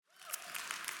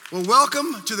Well,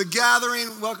 welcome to the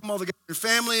gathering. Welcome all the gathering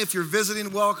family. If you're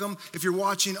visiting, welcome. If you're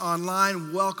watching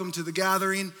online, welcome to the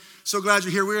gathering. So glad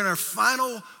you're here. We're in our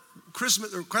final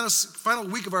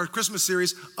week of our Christmas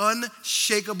series,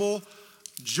 Unshakable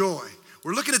Joy.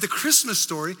 We're looking at the Christmas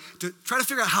story to try to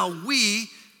figure out how we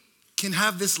can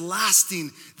have this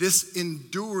lasting, this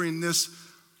enduring, this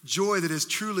joy that is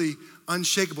truly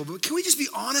unshakable. But can we just be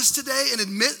honest today and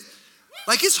admit,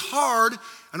 like it's hard,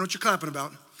 I know what you're clapping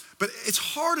about, but it's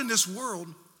hard in this world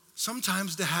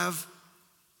sometimes to have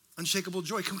unshakable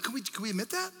joy. Can we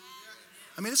admit that?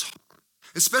 I mean, it's hard,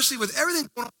 especially with everything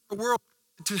going on in the world,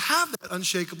 to have that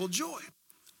unshakable joy.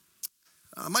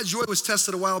 My joy was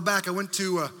tested a while back. I went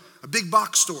to a big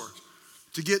box store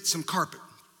to get some carpet.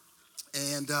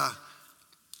 And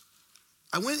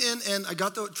I went in and I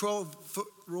got the 12-foot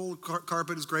roll of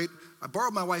carpet. It's great. I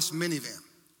borrowed my wife's minivan.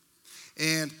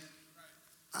 And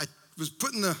I was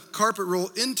putting the carpet roll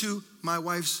into my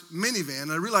wife's minivan,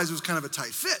 and I realized it was kind of a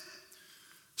tight fit.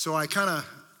 So I kind of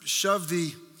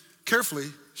carefully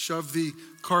shoved the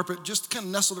carpet, just kind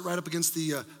of nestled it right up against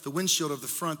the windshield of the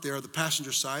front there, the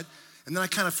passenger side. And then I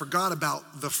kind of forgot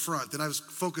about the front. And I was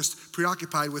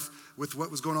preoccupied with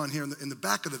what was going on here in the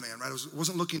back of the van, right? I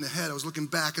wasn't looking ahead, I was looking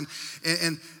back. And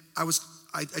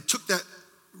I took that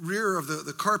rear of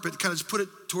the carpet, kind of just put it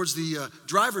towards the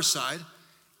driver's side,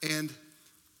 and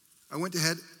I went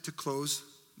ahead to close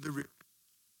the rear.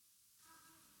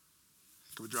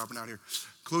 We're dropping out here.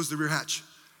 Close the rear hatch.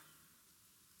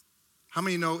 How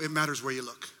many know it matters where you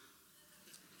look?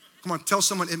 Come on, tell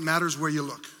someone it matters where you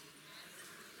look.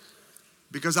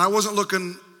 Because I wasn't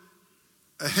looking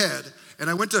ahead, and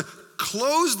I went to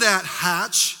close that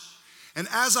hatch, and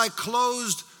as I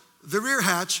closed the rear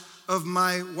hatch of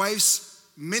my wife's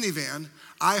minivan,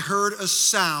 I heard a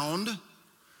sound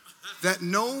that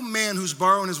no man who's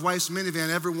borrowing his wife's minivan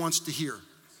ever wants to hear.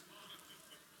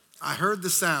 I heard the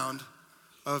sound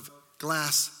of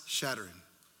glass shattering.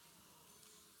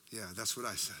 Yeah, that's what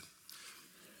I said.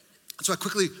 So I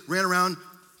quickly ran around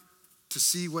to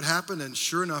see what happened, and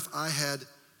sure enough, I had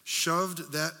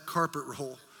shoved that carpet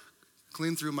roll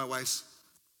clean through my wife's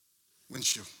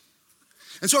windshield.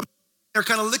 And so they're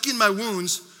kind of licking my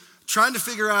wounds, trying to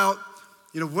figure out,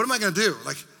 what am I gonna do?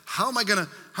 Like, how am I gonna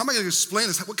explain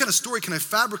this? What kind of story can I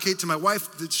fabricate to my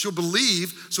wife that she'll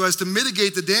believe so as to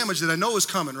mitigate the damage that I know is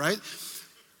coming, right?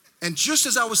 And just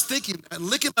as I was thinking and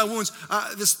licking my wounds,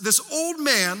 this old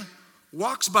man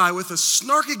walks by with a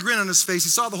snarky grin on his face. He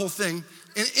saw the whole thing.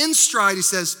 And in stride, he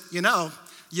says,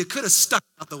 you could have stuck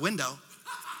out the window.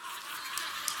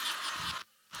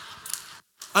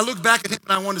 I looked back at him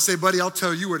and I wanted to say, buddy, I'll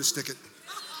tell you where to stick it.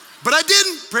 But I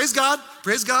didn't. Praise God,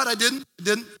 I didn't.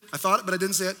 I thought it, but I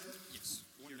didn't say it.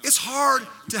 It's hard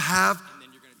to have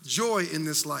joy in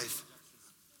this life.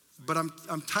 But I'm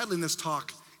titling this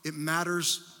talk, It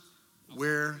Matters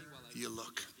Where You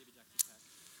Look.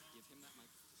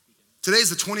 Today's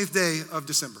the 20th day of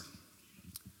December.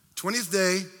 20th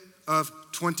day of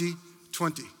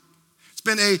 2020. It's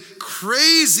been a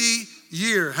crazy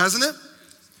year, hasn't it?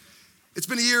 It's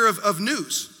been a year of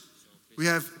news. We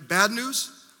have bad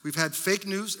news, we've had fake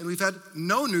news, and we've had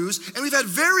no news, and we've had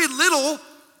very little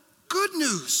good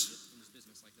news.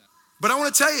 But I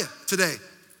want to tell you today,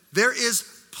 there is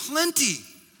plenty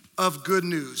of good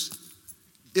news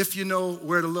if you know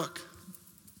where to look.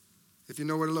 If you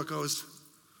know where to look.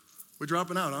 We're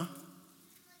dropping out, huh?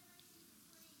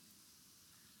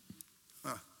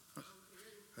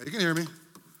 You can hear me.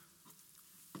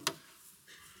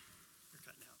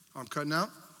 I'm cutting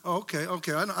out. Oh, okay.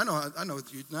 I know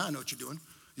what you're doing.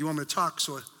 You want me to talk,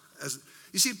 so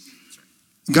you see,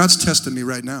 God's testing me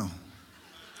right now.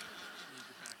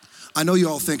 I know you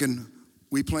all thinking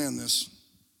we planned this.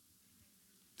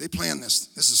 They planned this.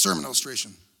 This is a sermon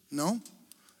illustration. No,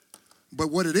 but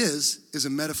what it is a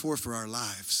metaphor for our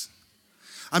lives.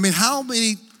 I mean,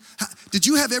 did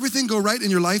you have everything go right in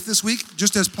your life this week,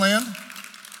 just as planned?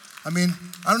 I mean,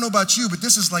 I don't know about you, but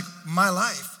this is like my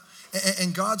life.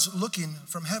 And God's looking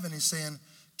from heaven. He's saying,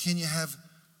 can you have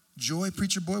joy,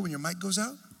 preacher boy, when your mic goes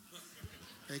out?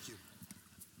 Thank you.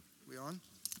 We on?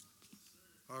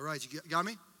 All right, you got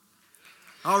me?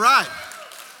 All right.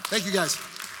 Thank you, guys.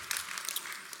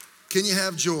 Can you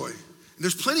have joy? And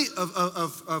there's plenty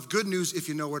of good news if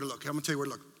you know where to look. I'm going to tell you where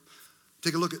to look.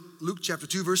 Take a look at Luke chapter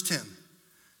 2, verse 10.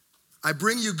 I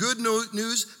bring you good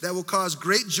news that will cause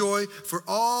great joy for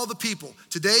all the people.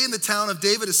 Today in the town of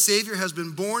David, a Savior has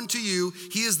been born to you.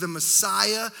 He is the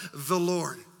Messiah, the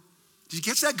Lord. Did you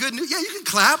catch that good news? Yeah, you can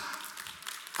clap.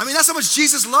 I mean, that's how much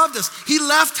Jesus loved us. He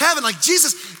left heaven. Like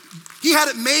Jesus, he had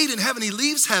it made in heaven. He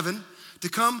leaves heaven to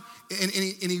come and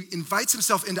he invites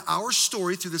himself into our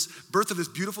story through this birth of this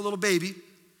beautiful little baby.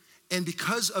 And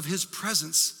because of his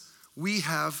presence, we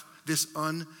have this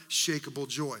unshakable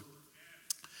joy.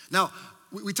 Now,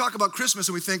 we talk about Christmas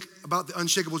and we think about the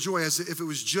unshakable joy as if it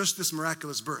was just this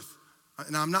miraculous birth.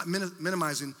 Now, I'm not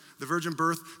minimizing the virgin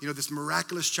birth, this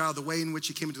miraculous child, the way in which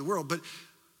he came into the world, but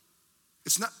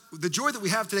it's not, the joy that we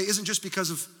have today isn't just because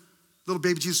of little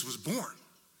baby Jesus was born.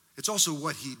 It's also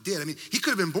what he did. I mean, he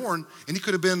could have been born and he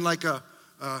could have been like a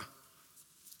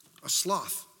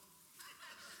sloth,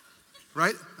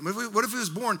 right? I mean, what if he was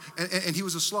born and he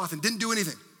was a sloth and didn't do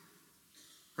anything,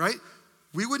 right?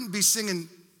 We wouldn't be singing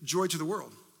joy to the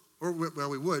world. Or, well,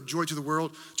 we would. Joy to the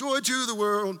world. Joy to the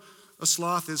world. A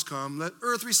sloth is come. Let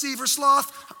earth receive her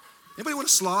sloth. Anybody want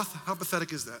a sloth? How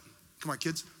pathetic is that? Come on,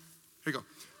 kids. Here you go.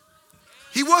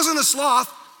 He wasn't a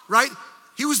sloth, right?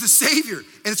 He was the Savior.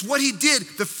 And it's what he did,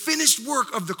 the finished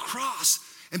work of the cross.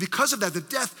 And because of that, the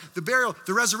death, the burial,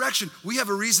 the resurrection, we have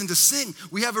a reason to sing.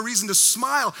 We have a reason to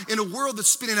smile in a world that's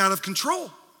spinning out of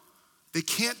control. They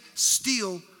can't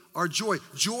steal our joy.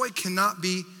 Joy cannot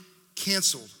be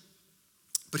canceled.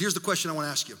 But here's the question I want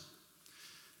to ask you.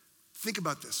 Think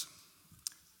about this.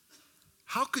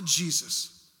 How could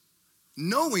Jesus,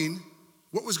 knowing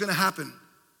what was going to happen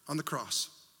on the cross,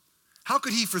 how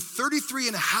could he for 33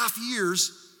 and a half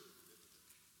years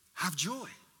have joy?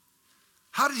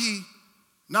 How did he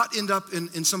not end up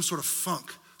in some sort of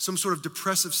funk, some sort of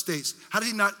depressive states? How did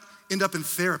he not end up in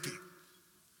therapy?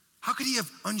 How could he have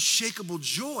unshakable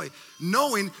joy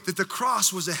knowing that the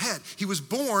cross was ahead? He was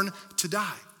born to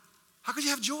die. How could you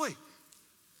have joy?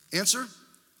 Answer,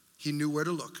 he knew where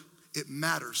to look. It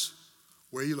matters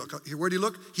where you look. Where do you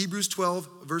look? Hebrews 12,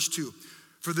 verse 2.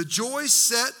 For the joy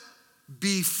set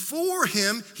before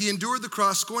him, he endured the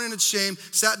cross, scorning its shame,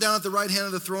 sat down at the right hand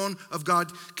of the throne of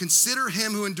God. Consider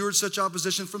him who endured such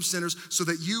opposition from sinners so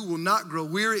that you will not grow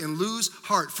weary and lose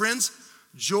heart. Friends,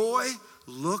 joy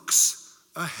looks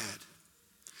ahead.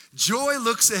 Joy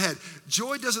looks ahead.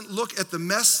 Joy doesn't look at the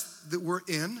mess that we're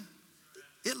in.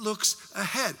 It looks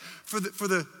ahead. For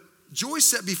the joy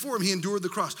set before him, he endured the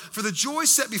cross. For the joy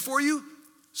set before you,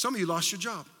 some of you lost your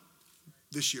job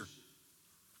this year.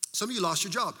 Some of you lost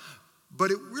your job. But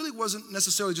it really wasn't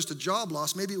necessarily just a job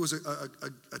loss. Maybe it was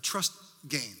a trust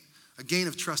gain, a gain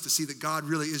of trust to see that God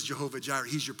really is Jehovah Jireh.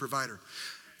 He's your provider.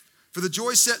 For the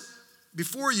joy set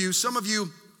before you, some of you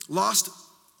lost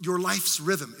your life's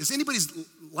rhythm. Is anybody's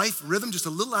life rhythm just a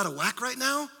little out of whack right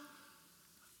now?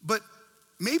 But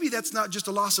maybe that's not just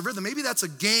a loss of rhythm. Maybe that's a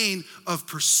gain of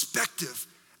perspective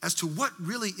as to what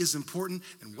really is important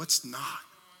and what's not.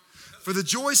 For the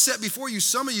joy set before you,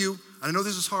 some of you, and I know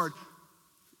this is hard,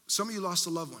 some of you lost a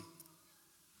loved one.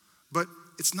 But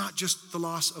it's not just the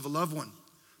loss of a loved one.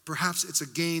 Perhaps it's a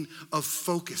gain of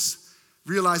focus,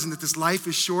 realizing that this life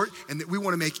is short and that we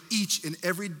want to make each and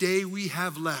every day we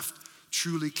have left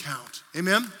truly count.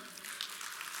 Amen?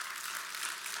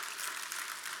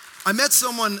 I met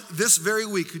someone this very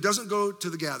week who doesn't go to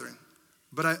the gathering,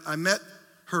 but I met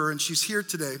her and she's here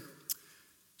today.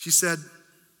 She said,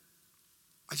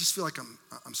 I just feel like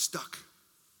I'm stuck.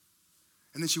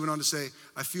 And then she went on to say,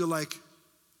 I feel like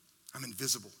I'm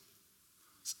invisible.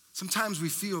 Sometimes we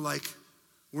feel like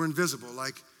we're invisible,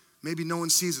 like maybe no one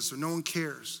sees us or no one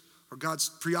cares or God's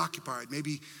preoccupied.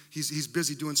 Maybe he's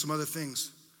busy doing some other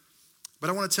things. But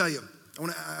I want to tell you,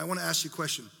 I want to ask you a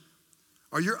question.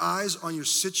 Are your eyes on your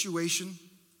situation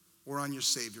or on your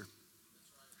Savior?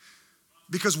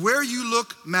 Because where you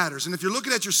look matters. And if you're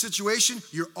looking at your situation,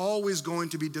 you're always going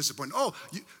to be disappointed.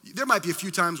 There might be a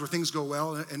few times where things go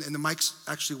well and the mics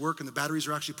actually work and the batteries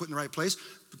are actually put in the right place.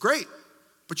 Great.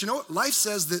 But you know what? Life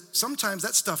says that sometimes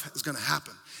that stuff is going to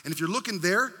happen. And if you're looking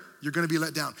there, you're going to be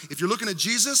let down. If you're looking at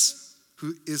Jesus,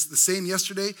 who is the same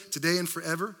yesterday, today, and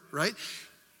forever, right?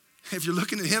 If you're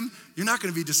looking at him, you're not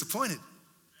going to be disappointed.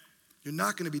 You're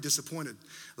not going to be disappointed.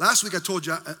 Last week I told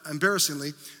you,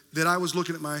 embarrassingly, that I was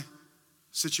looking at my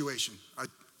situation.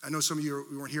 I know some of you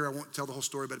weren't here. I won't tell the whole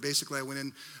story, but basically I went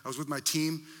in, I was with my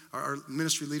team, our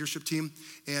ministry leadership team,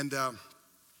 and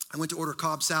I went to order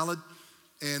Cobb salad,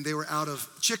 and they were out of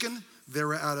chicken, they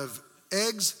were out of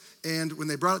eggs, and when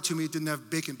they brought it to me, it didn't have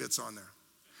bacon bits on there.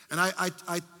 And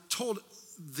I told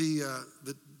the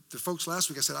folks last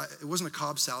week, I said, it wasn't a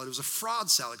Cobb salad, it was a fraud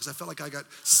salad, because I felt like I got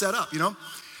set up,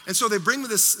 And so they bring me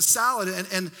this salad,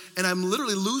 and I'm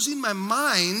literally losing my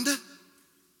mind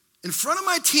in front of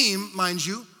my team, mind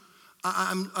you.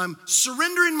 I'm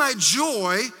surrendering my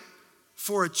joy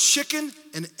for a chicken,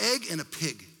 an egg, and a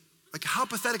pig. Like, how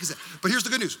pathetic is that? But here's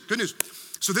the good news. Good news.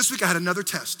 So this week I had another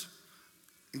test.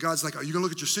 And God's like, are you going to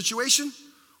look at your situation,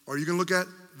 or are you going to look at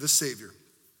the Savior?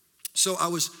 So I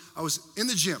was in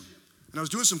the gym, and I was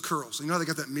doing some curls. You know how they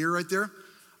got that mirror right there?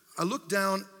 I looked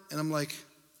down and I'm like,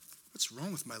 what's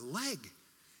wrong with my leg?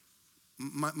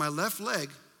 My left leg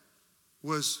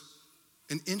was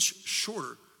an inch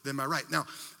shorter than my right. Now,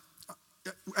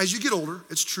 as you get older,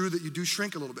 it's true that you do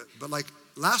shrink a little bit, but like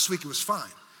last week it was fine.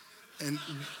 And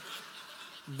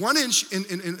 1 inch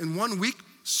in 1 week,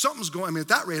 something's going, I mean, at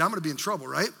that rate, I'm gonna be in trouble,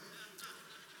 right?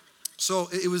 So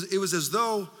it was as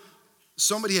though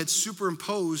somebody had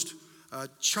superimposed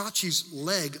Chachi's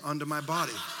leg onto my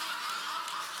body.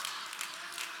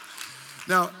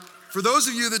 Now, for those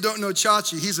of you that don't know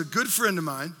Chachi, he's a good friend of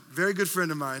mine, very good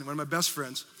friend of mine, one of my best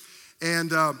friends.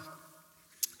 And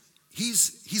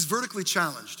he's vertically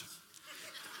challenged.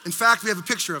 In fact, we have a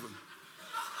picture of him.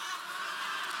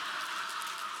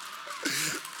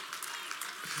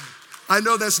 I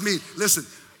know that's me. Listen,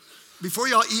 before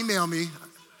y'all email me,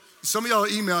 some of y'all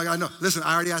email, I know. Listen,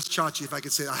 I already asked Chachi if I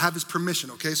could say it. I have his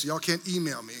permission, okay? So y'all can't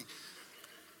email me.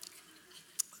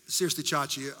 Seriously,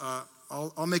 Chachi,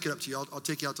 I'll make it up to you. I'll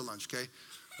take you out to lunch, okay?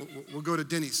 We'll go to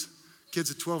Denny's. Kids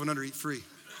at 12 and under eat free.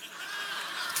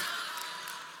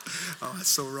 Oh, that's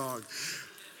so wrong.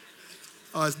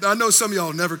 I know some of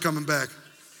y'all are never coming back.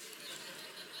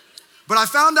 But I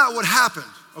found out what happened,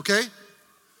 okay?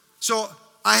 So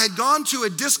I had gone to a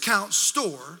discount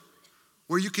store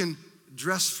where you can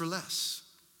dress for less.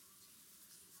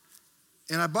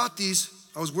 And I bought these,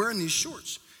 I was wearing these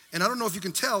shorts. And I don't know if you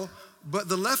can tell, but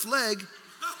the left leg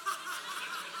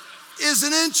is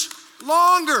an inch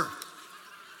longer.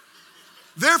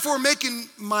 Therefore making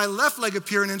my left leg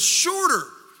appear an inch shorter.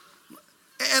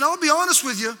 And I'll be honest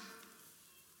with you,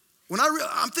 when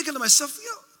I'm thinking to myself,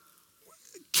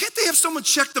 can't they have someone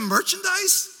check the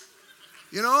merchandise?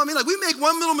 You know, I mean, like we make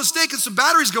one little mistake and some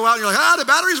batteries go out and you're like, the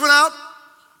batteries went out.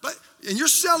 And you're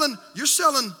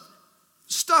selling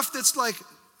stuff that's like,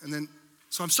 and then,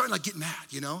 so I'm starting to like get mad,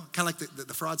 you know? Kind of like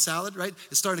the fraud salad, right?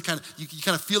 It's starting to kind of, you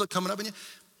kind of feel it coming up in you.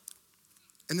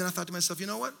 And then I thought to myself, you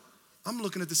know what? I'm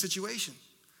looking at the situation.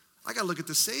 I got to look at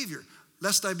the Savior,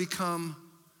 lest I become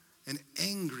an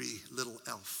angry little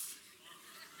elf.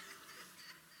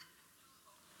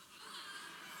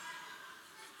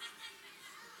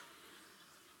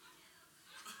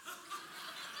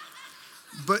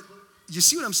 But you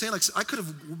see what I'm saying? Like I could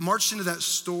have marched into that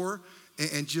store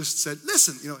and just said,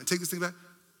 listen, you know, and take this thing back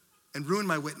and ruin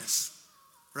my witness,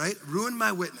 right? Ruin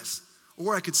my witness.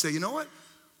 Or I could say, you know what?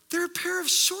 They're a pair of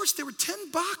shorts. They were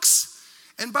 $10.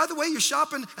 And by the way, you're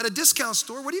shopping at a discount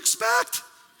store. What do you expect?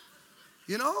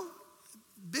 You know,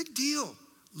 big deal.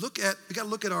 We got to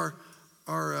look at our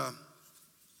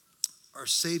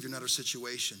Savior, not our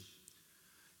situation.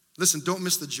 Listen, don't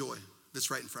miss the joy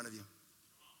that's right in front of you.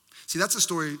 See, that's the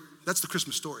story, that's the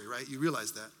Christmas story, right? You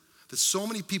realize that so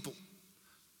many people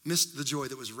missed the joy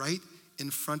that was right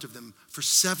in front of them. For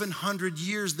 700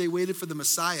 years, they waited for the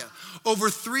Messiah. Over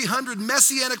 300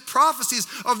 messianic prophecies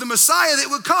of the Messiah that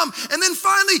would come. And then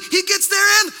finally, he gets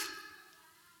there and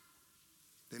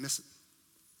they miss it.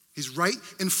 He's right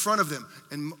in front of them.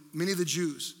 And many of the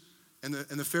Jews and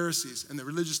the Pharisees and the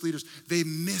religious leaders, they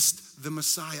missed the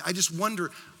Messiah. I just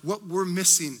wonder what we're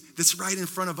missing that's right in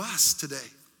front of us today.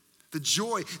 The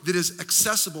joy that is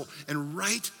accessible and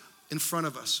right in front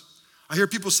of us. I hear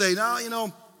people say, no, you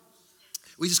know,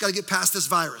 we just got to get past this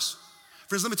virus.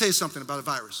 Friends, let me tell you something about a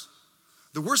virus.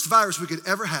 The worst virus we could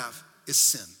ever have is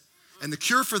sin. And the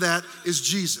cure for that is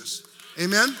Jesus.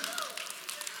 Amen?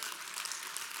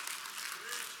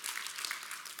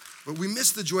 But we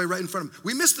miss the joy right in front of them.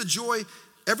 We miss the joy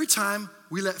every time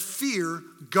we let fear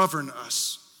govern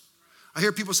us. I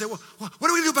hear people say, well, what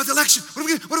are we going to do about the election? What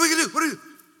are we going to do?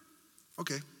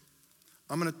 Okay,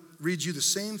 I'm going to read you the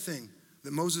same thing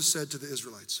that Moses said to the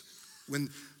Israelites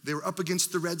when they were up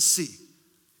against the Red Sea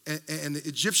and the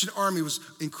Egyptian army was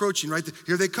encroaching, right?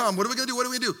 Here they come. What are we going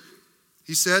to do?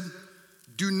 He said,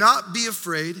 do not be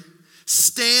afraid.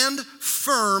 Stand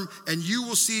firm and you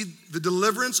will see the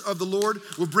deliverance of the Lord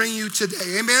will bring you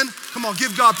today. Amen? Come on,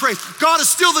 give God praise. God is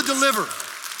still the deliverer.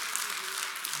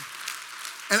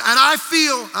 And I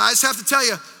just have to tell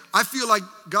you, I feel like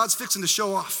God's fixing to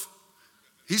show off.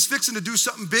 He's fixing to do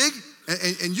something big,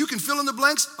 and you can fill in the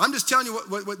blanks. I'm just telling you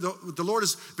what the Lord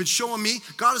has been showing me.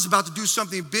 God is about to do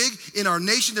something big in our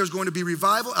nation. There's going to be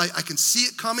revival. I can see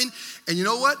it coming. And you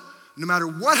know what? No matter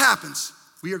what happens,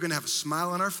 we are going to have a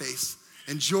smile on our face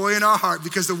and joy in our heart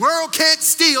because the world can't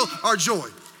steal our joy.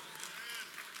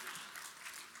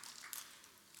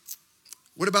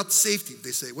 What about the safety?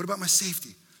 They say, what about my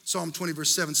safety? Psalm 20,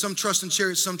 verse 7. Some trust in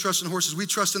chariots, some trust in horses. We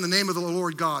trust in the name of the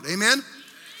Lord God. Amen?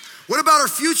 What about our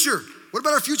future? What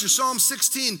about our future? Psalm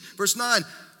 16, verse 9.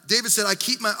 David said, I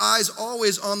keep my eyes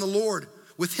always on the Lord,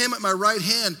 With him at my right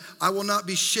hand, I will not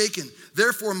be shaken.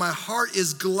 Therefore, my heart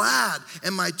is glad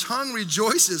and my tongue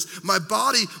rejoices. My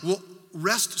body will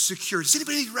rest secure. Does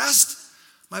anybody need rest?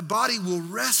 My body will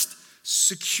rest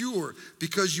secure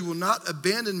because you will not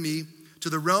abandon me to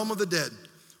the realm of the dead,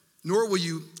 nor will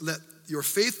you let your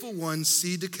faithful one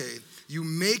see decay. You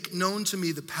make known to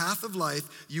me the path of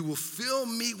life. You will fill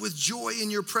me with joy in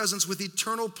your presence, with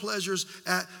eternal pleasures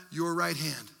at your right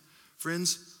hand.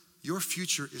 Friends, your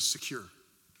future is secure.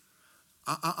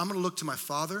 I'm going to look to my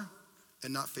Father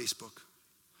and not Facebook.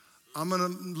 I'm going to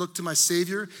look to my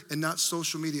Savior and not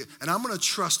social media. And I'm going to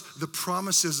trust the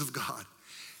promises of God.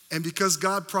 And because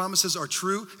God's promises are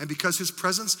true and because his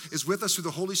presence is with us through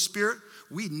the Holy Spirit,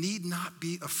 we need not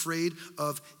be afraid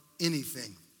of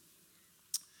anything.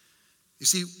 You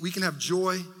see, we can have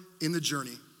joy in the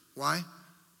journey. Why?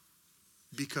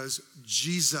 Because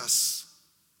Jesus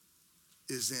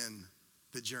is in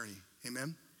the journey.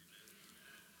 Amen?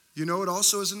 You know what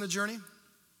also is in the journey?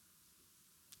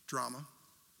 Drama.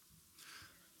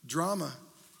 Drama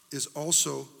is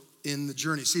also in the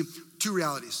journey. See, two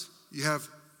realities. You have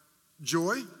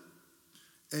joy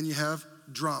and you have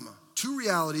drama. Two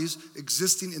realities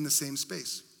existing in the same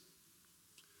space.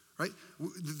 Right?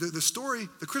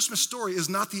 The Christmas story is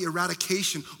not the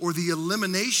eradication or the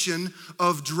elimination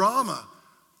of drama.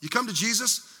 You come to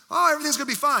Jesus, oh, everything's going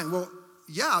to be fine. Well,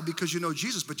 yeah, because you know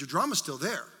Jesus, but your drama's still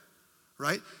there.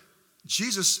 Right?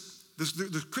 Jesus,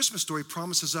 the Christmas story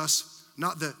promises us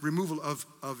not the removal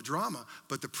of drama,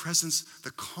 but the presence,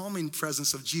 the calming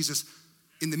presence of Jesus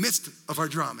in the midst of our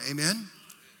drama. Amen?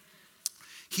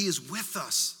 He is with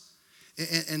us.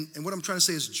 And what I'm trying to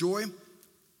say is joy,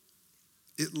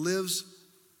 it lives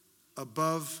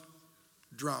above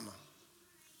drama.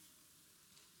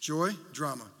 Joy,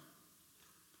 drama.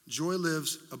 Joy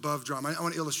lives above drama. I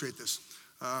want to illustrate this.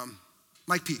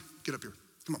 Mike P., get up here.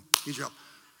 Come on, need your help.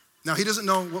 Now, he doesn't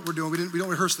know what we're doing. We don't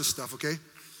rehearse this stuff, okay?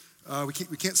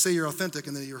 We can't say you're authentic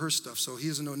and then you rehearse stuff, so he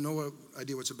doesn't know no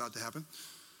idea what's about to happen.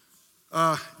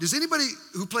 Does anybody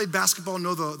who played basketball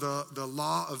know the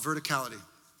law of verticality?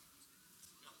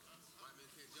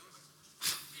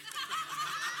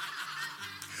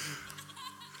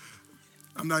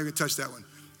 I'm not even going to touch that one.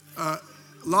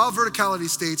 Law of verticality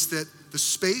states that the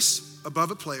space above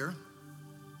a player,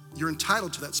 you're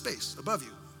entitled to that space above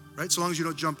you, right? So long as you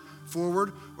don't jump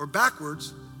forward or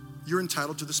backwards, you're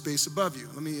entitled to the space above you.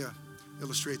 Let me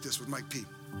illustrate this with Mike P.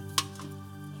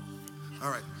 All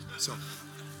right,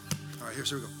 here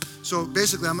we go. So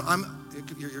basically,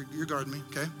 you're guarding me,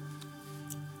 okay?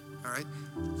 All right.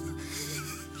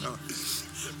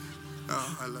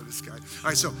 Oh, I love this guy. All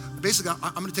right, so basically,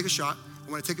 I'm going to take a shot.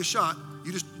 And when I take a shot,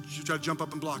 you try to jump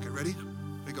up and block it. Ready?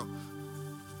 There you go.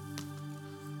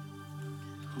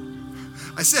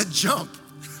 I said jump.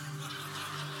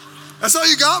 That's all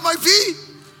you got, Mike P?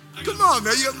 Come on,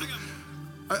 man.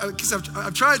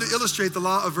 I'm trying to illustrate the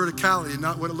law of verticality,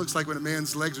 not what it looks like when a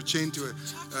man's legs are chained to a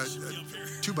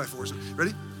 2x4.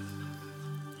 Ready?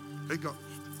 There you go.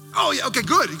 Oh, yeah, okay,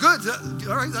 good.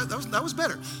 All right, that was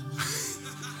better.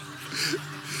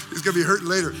 He's going to be hurting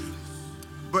later.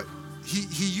 But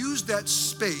he used that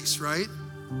space, right?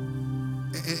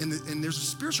 And there's a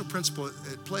spiritual principle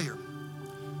at play here.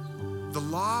 The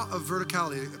law of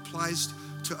verticality applies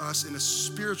to us in a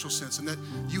spiritual sense, and that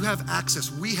you have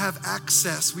access. We have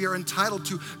access. We are entitled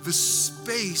to the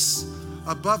space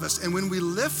above us. And when we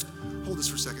lift, hold this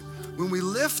for a second. When we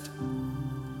lift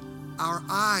our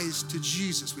eyes to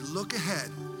Jesus, we look ahead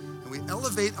and we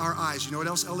elevate our eyes. You know what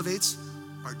else elevates?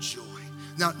 Our joy.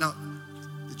 Now,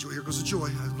 the joy, here goes the joy.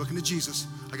 I'm looking to Jesus.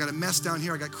 I got a mess down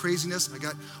here. I got craziness. I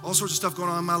got all sorts of stuff going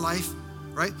on in my life,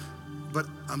 right? But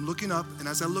I'm looking up, and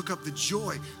as I look up, the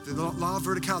joy, the law of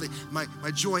verticality,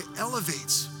 my joy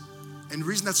elevates. And the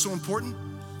reason that's so important,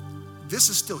 this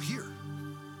is still here.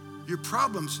 Your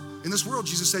problems in this world,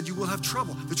 Jesus said, you will have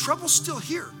trouble. The trouble's still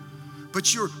here,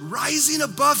 but you're rising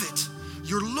above it.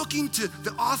 You're looking to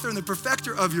the author and the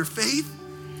perfecter of your faith.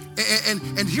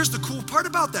 And here's the cool part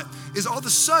about that, is all of a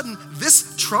sudden,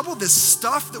 this trouble, this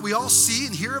stuff that we all see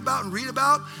and hear about and read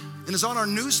about, and is on our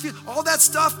news feed, all that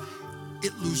stuff,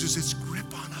 it loses its grip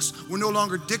on us. We're no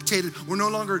longer dictated. We're no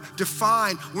longer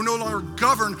defined. We're no longer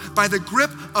governed by the grip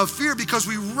of fear because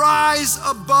we rise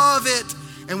above it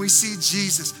and we see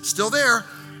Jesus. Still there,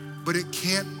 but it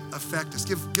can't affect us.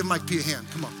 Give Mike P a hand.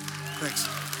 Come on. Thanks.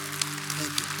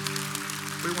 Thank you.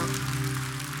 What do you want?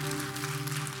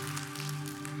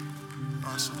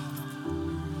 Awesome.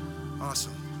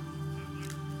 Awesome.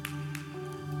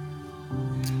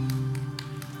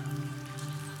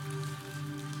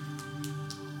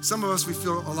 Some of us, we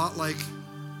feel a lot like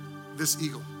this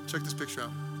eagle. Check this picture out.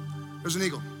 There's an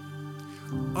eagle.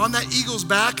 on that eagle's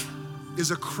back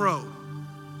is a crow.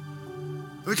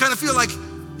 And we kind of feel like,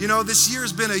 this year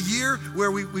has been a year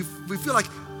where we feel like,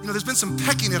 there's been some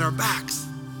pecking at our backs,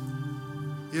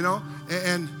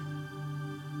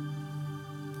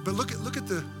 but look at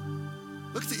the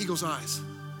eagle's eyes.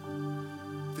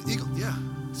 The eagle, yeah,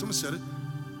 someone said it.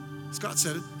 Scott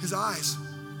said it. His eyes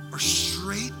are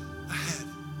straight ahead.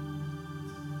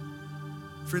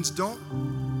 Friends,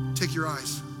 don't take your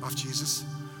eyes off Jesus.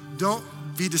 Don't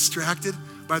be distracted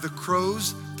by the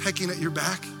crows pecking at your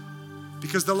back,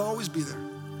 because they'll always be there.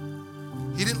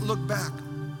 He didn't look back.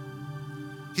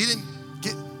 He didn't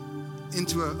get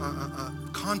into a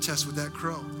contest with that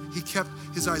crow. He kept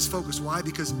his eyes focused. Why?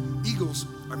 Because eagles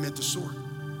are meant to soar.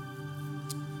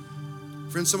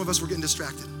 Friends, some of us were getting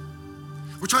distracted.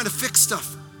 We're trying to fix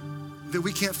stuff that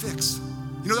we can't fix.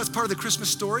 That's part of the Christmas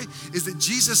story, is that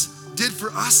Jesus did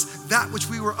for us that which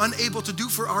we were unable to do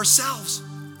for ourselves.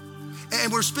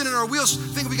 And we're spinning our wheels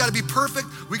thinking we got to be perfect.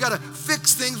 We got to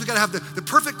fix things. We got to have the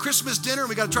perfect Christmas dinner. And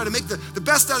we got to try to make the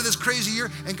best out of this crazy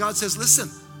year. And God says, listen,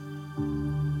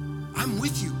 I'm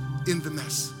with you in the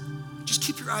mess. Just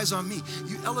keep your eyes on me.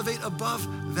 You elevate above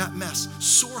that mess.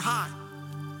 Soar high.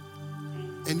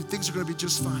 And things are going to be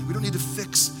just fine. We don't need to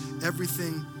fix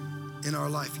everything in our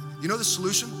life. You know the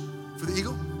solution for the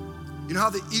eagle? You know how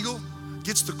the eagle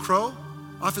gets the crow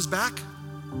off his back?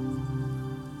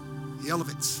 He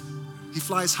elevates. He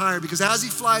flies higher, because as he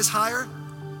flies higher,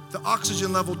 the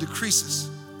oxygen level decreases.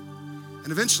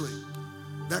 And eventually,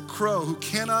 that crow who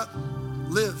cannot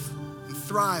live and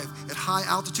thrive at high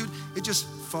altitude, it just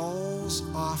falls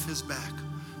off his back.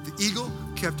 The eagle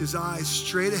kept his eyes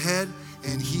straight ahead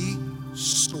and he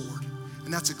soared.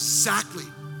 And that's exactly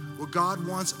what God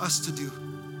wants us to do.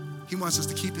 He wants us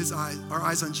to keep our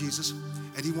eyes on Jesus,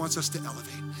 and he wants us to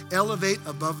elevate. Elevate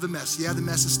above the mess. Yeah, the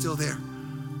mess is still there,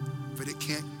 but it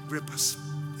can't grip us.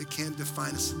 It can't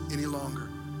define us any longer.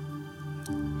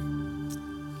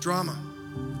 Drama,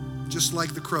 just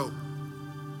like the crow,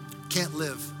 can't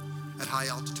live at high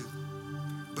altitude,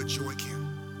 but joy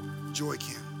can. Joy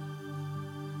can.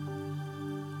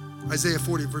 Isaiah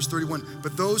 40, verse 31.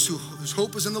 But those whose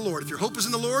hope is in the Lord. If your hope is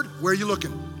in the Lord, where are you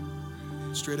looking?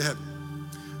 Straight ahead.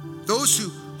 Those who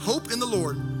hope in the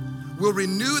Lord will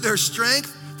renew their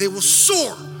strength. They will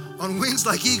soar on wings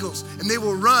like eagles, and they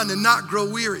will run and not grow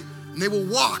weary, and they will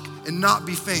walk and not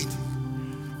be faint.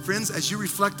 Friends, as you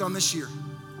reflect on this year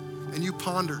and you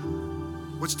ponder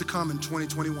what's to come in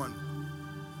 2021,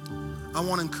 I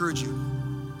want to encourage you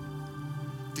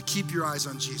to keep your eyes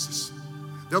on Jesus.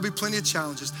 There'll be plenty of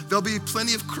challenges. There'll be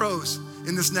plenty of crows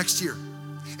in this next year.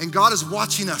 And God is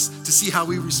watching us to see how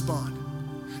we respond.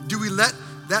 Do we let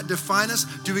that define us?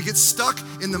 Do we get stuck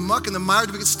in the muck and the mire?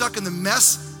 Do we get stuck in the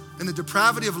mess and the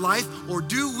depravity of life? Or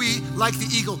do we, like the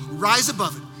eagle, rise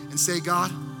above it and say,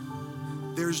 God,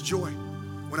 there's joy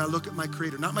when I look at my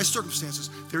Creator, not my circumstances.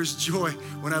 There's joy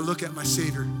when I look at my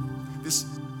Savior. This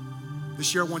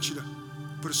year I want you to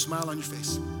put a smile on your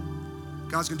face.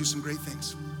 God's gonna do some great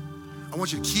things. I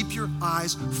want you to keep your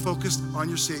eyes focused on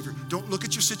your Savior. Don't look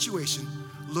at your situation.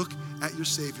 Look at your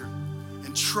Savior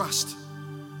and trust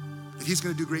that he's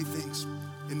gonna do great things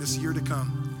in this year to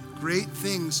come. Great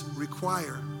things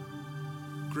require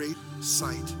great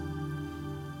sight.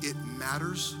 It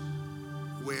matters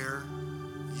where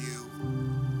you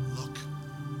look.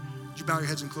 Would you bow your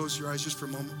heads and close your eyes just for a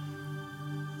moment?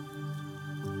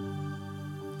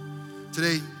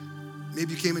 Today,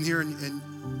 maybe you came in here and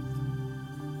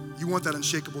you want that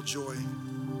unshakable joy.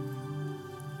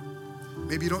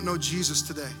 Maybe you don't know Jesus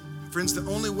today. Friends, the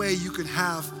only way you can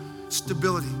have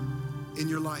stability in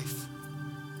your life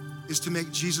is to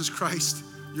make Jesus Christ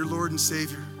your Lord and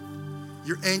Savior,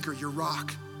 your anchor, your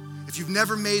rock. If you've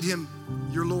never made him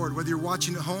your Lord, whether you're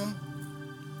watching at home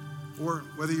or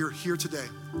whether you're here today,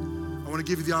 I want to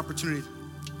give you the opportunity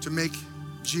to make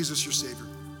Jesus your Savior.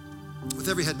 With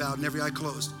every head bowed and every eye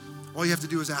closed, all you have to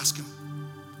do is ask him.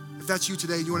 If that's you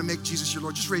today and you want to make Jesus your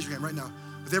Lord, just raise your hand right now.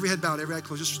 With every head bowed, every eye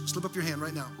closed, just slip up your hand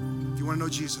right now. If you want to know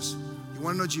Jesus, you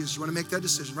want to know Jesus, you want to make that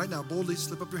decision right now, boldly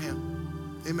slip up your hand.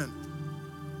 Amen.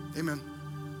 Amen.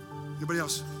 Anybody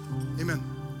else? Amen.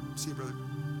 See you, brother.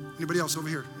 Anybody else over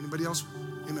here? Anybody else?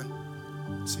 Amen.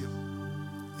 See you.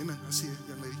 Amen. I see you,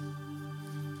 young lady.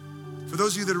 For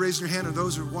those of you that are raising your hand or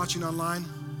those who are watching online,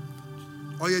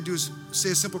 all you gotta do is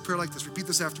say a simple prayer like this. Repeat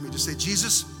this after me. Just say,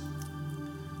 Jesus,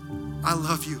 I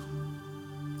love you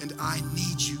and I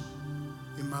need you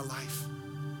in my life.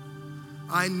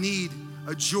 I need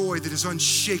a joy that is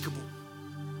unshakable.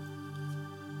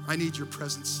 I need your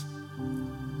presence.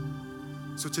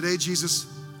 So today, Jesus,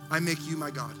 I make you my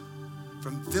God.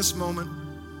 From this moment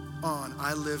on,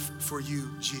 I live for you,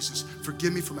 Jesus.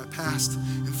 Forgive me for my past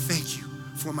and thank you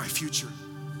for my future.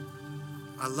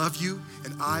 I love you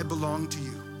and I belong to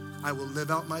you. I will live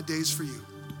out my days for you.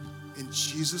 In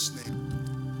Jesus' name,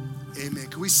 amen.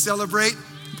 Can we celebrate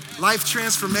life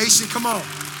transformation? Come on.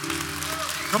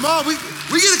 Come on, we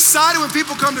get excited when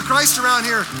people come to Christ around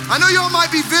here. I know y'all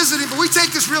might be visiting, but we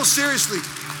take this real seriously.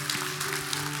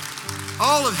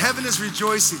 All of heaven is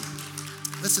rejoicing.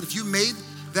 Listen, if you made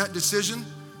that decision,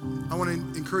 I want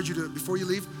to encourage you to, before you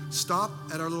leave, stop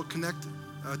at our little Connect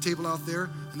table out there,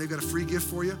 and they've got a free gift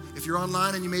for you. If you're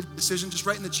online and you made a decision, just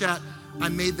write in the chat, I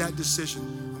made that decision,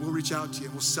 and we'll reach out to you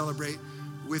and we'll celebrate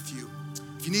with you.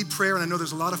 If you need prayer, and I know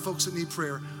there's a lot of folks that need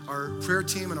prayer, our prayer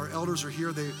team and our elders are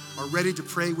here. They are ready to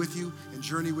pray with you and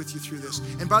journey with you through this.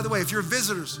 And by the way, if you're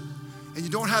visitors and you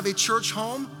don't have a church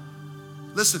home,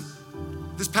 listen,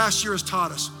 this past year has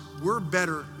taught us we're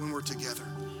better when we're together.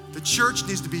 The church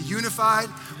needs to be unified.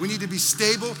 We need to be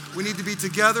stable. We need to be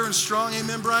together and strong.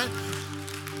 Amen, Brian?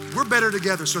 We're better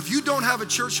together. So if you don't have a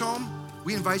church home,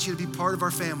 we invite you to be part of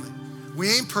our family. We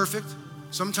ain't perfect.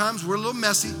 Sometimes we're a little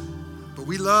messy, but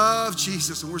we love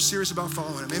Jesus and we're serious about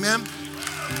following him. Amen?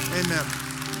 Amen.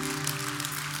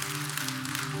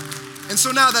 And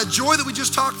so now that joy that we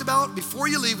just talked about, before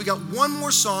you leave, we got one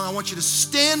more song. I want you to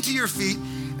stand to your feet,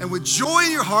 and with joy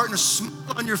in your heart and a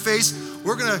smile on your face,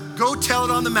 we're gonna go tell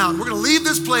it on the mountain. We're gonna leave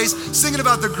this place singing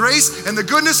about the grace and the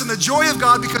goodness and the joy of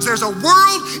God, because there's a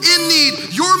world in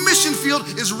need. Your mission field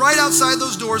is right outside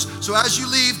those doors. So as you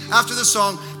leave after the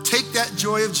song, take that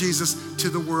joy of Jesus to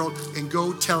the world and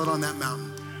go tell it on that mountain.